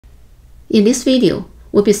In this video,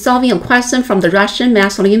 we'll be solving a question from the Russian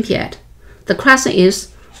Math Olympiad. The question is,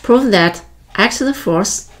 prove that x to the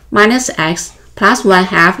fourth minus x plus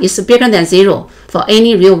 1/2 is bigger than 0 for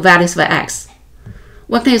any real values of x.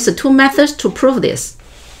 We can use two methods to prove this.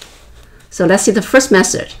 So let's see the first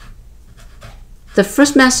method. The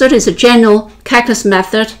first method is a general calculus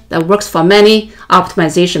method that works for many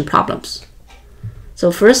optimization problems. So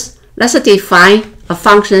first, let's define a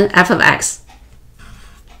function f of x.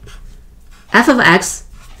 F of x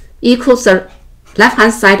equals the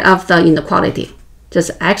left-hand side of the inequality,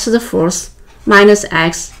 just x to the fourth minus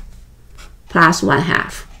x plus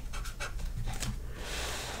 1/2.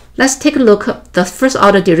 Let's take a look at the first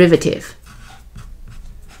order derivative.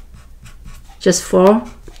 Just 4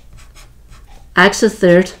 x to the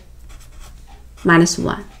third minus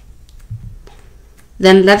 1.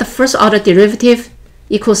 Then let the first order derivative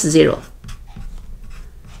equals 0,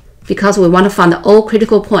 because we want to find all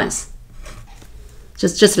critical points.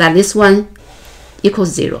 Just let this one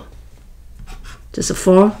equals 0. Just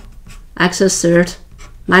 4 x to the third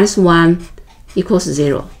minus 1 equals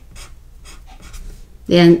 0.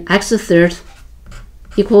 Then x to the third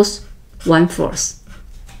equals 1/4.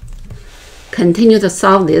 Continue to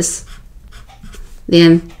solve this.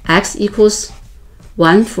 Then x equals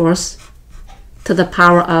 1/4 to the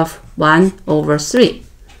power of 1/3.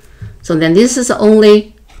 So then this is the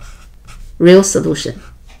only real solution.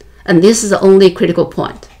 And this is the only critical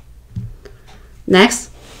point.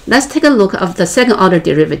 Next, let's take a look at the second order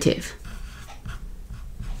derivative.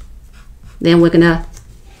 Then we're gonna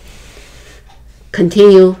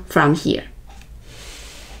continue from here.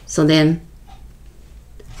 So then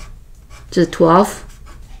just 12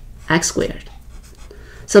 x squared.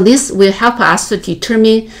 So this will help us to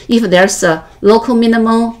determine if there's a local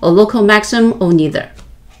minimum or local maximum or neither.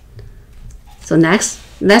 So next,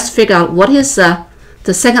 let's figure out what is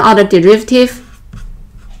the second order derivative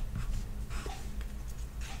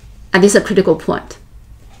at this critical point.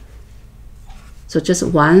 So just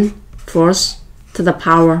 1/4 to the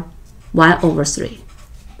power 1/3.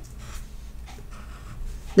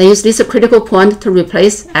 Then use this critical point to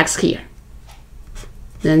replace x here.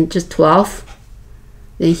 Then just 12.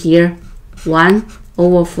 Then here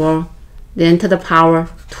 1/4. Then to the power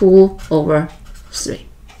 2/3.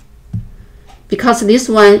 Because this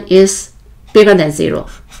one is bigger than 0.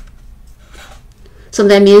 So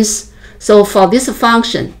that means, so for this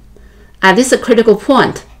function, at this critical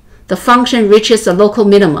point, the function reaches the local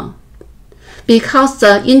minimum. Because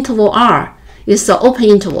the interval R is the open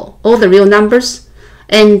interval, all the real numbers,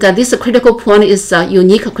 and this critical point is a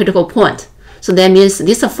unique critical point. So that means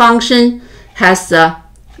this function has a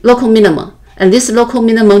local minimum, and this local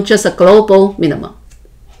minimum just a global minimum.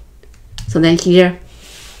 So then here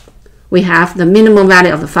we have the minimum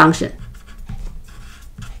value of the function.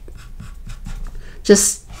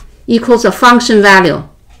 Just equals the function value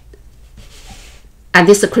at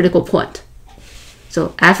this critical point.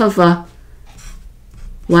 So f of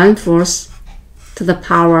 1/4 to the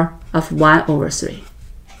power of 1/3.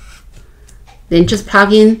 Then just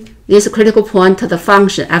plug in this critical point to the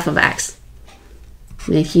function f of x.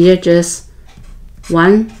 And here just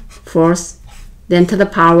 1/4, then to the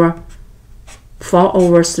power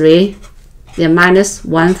 4/3, then minus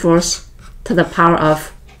 1/4 to the power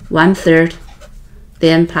of 1/3,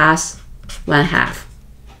 then plus 1/2.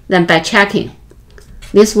 Then by checking,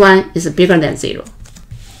 this one is bigger than 0.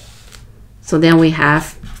 So then we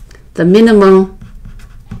have the minimum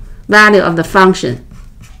value of the function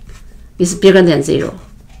is bigger than 0.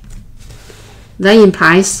 That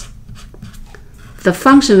implies the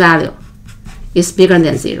function value is bigger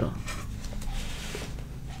than 0.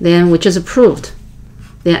 Then we just proved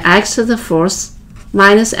that x to the fourth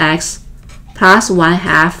minus x plus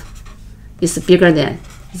 1/2 is bigger than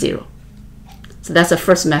 0. So that's the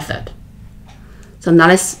first method. So now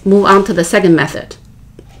let's move on to the second method.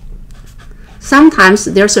 Sometimes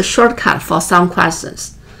there's a shortcut for some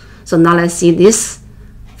questions. So now let's see this.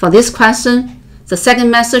 For this question, the second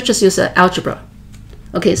method just use algebra.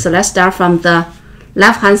 Okay, so let's start from the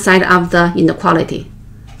left-hand side of the inequality.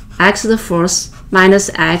 X to the fourth minus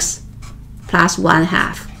x plus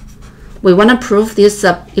 1/2. We want to prove this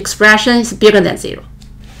expression is bigger than 0.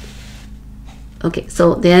 Okay,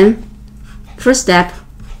 so then first step,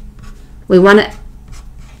 we want to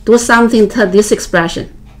do something to this expression.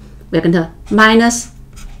 We're going to minus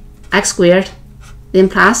x squared, then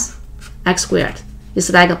plus x squared. It's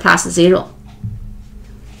like a plus 0.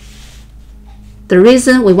 The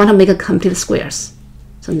reason we want to make a complete squares.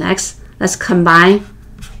 So next, let's combine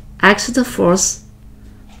x to the fourth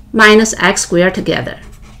minus x squared together.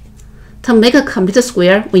 To make a complete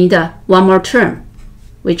square, we need one more term,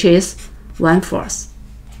 which is 1/4.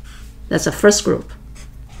 That's the first group.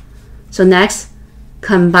 So next,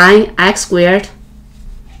 combine x squared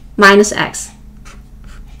minus x.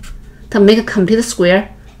 To make a complete square,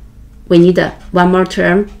 we need one more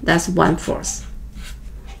term, that's 1/4.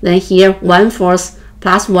 Then here, 1/4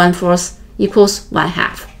 plus 1/4 equals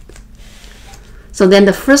 1/2. So then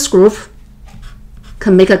the first group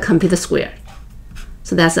can make a complete square.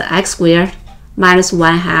 So that's x squared minus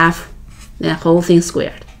 1/2, then whole thing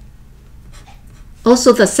squared.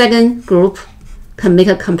 Also, the second group can make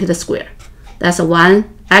a complete square. That's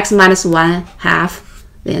 1x minus 1/2,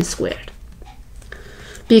 then squared.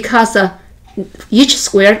 Because each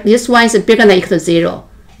square, this one is bigger than or equal to 0.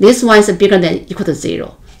 This one is bigger than or equal to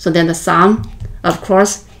 0. So then the sum, of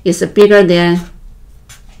course, is bigger than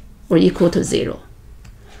or equal to 0.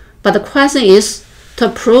 But the question is, to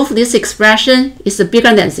prove this expression is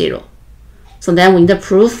bigger than 0. So then we need to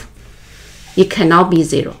prove it cannot be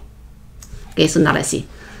 0. Okay, so now let's see.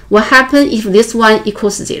 What happens if this one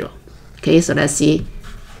equals 0? Okay, so let's see.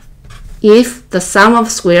 If the sum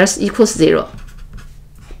of squares equals 0,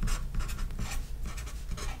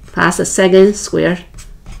 plus the second square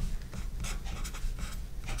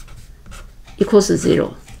equals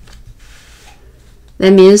 0.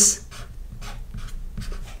 That means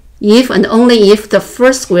if and only if the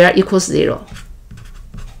first square equals 0.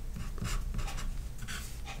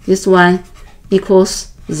 This one equals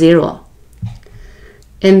 0.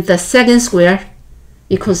 And the second square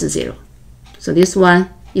equals 0. So this one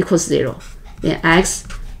equals 0. Then x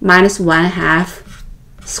minus 1/2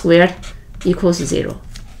 squared equals 0.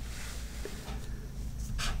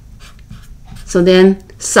 So then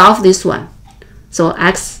solve this one. So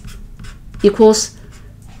x equals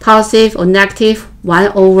positive or negative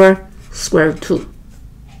 1 over square root 2.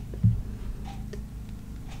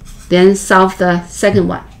 Then solve the second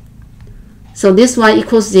one. So this one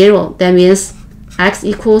equals 0. That means x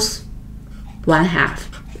equals 1/2.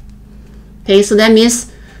 Okay, so that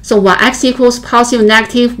means, so when x equals positive or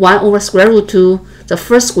negative 1 over square root 2, the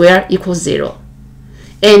first square equals 0.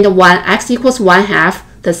 And when x equals 1/2,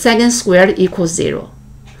 the second square equals 0.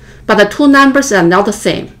 But the two numbers are not the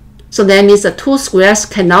same. So that means the two squares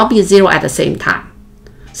cannot be 0 at the same time.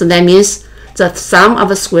 So that means the sum of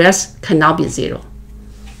the squares cannot be 0.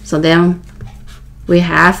 So then we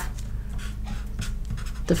have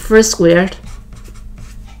the first squared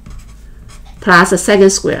plus the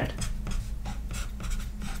second squared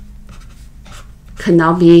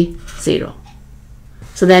cannot be 0.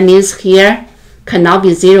 So that means here cannot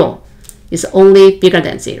be 0. It's only bigger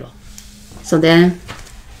than 0. So then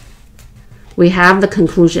we have the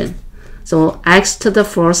conclusion. So x to the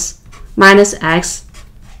fourth minus x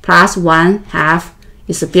plus 1/2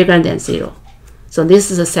 is bigger than 0. So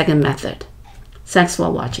this is the second method. Thanks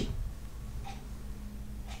for watching.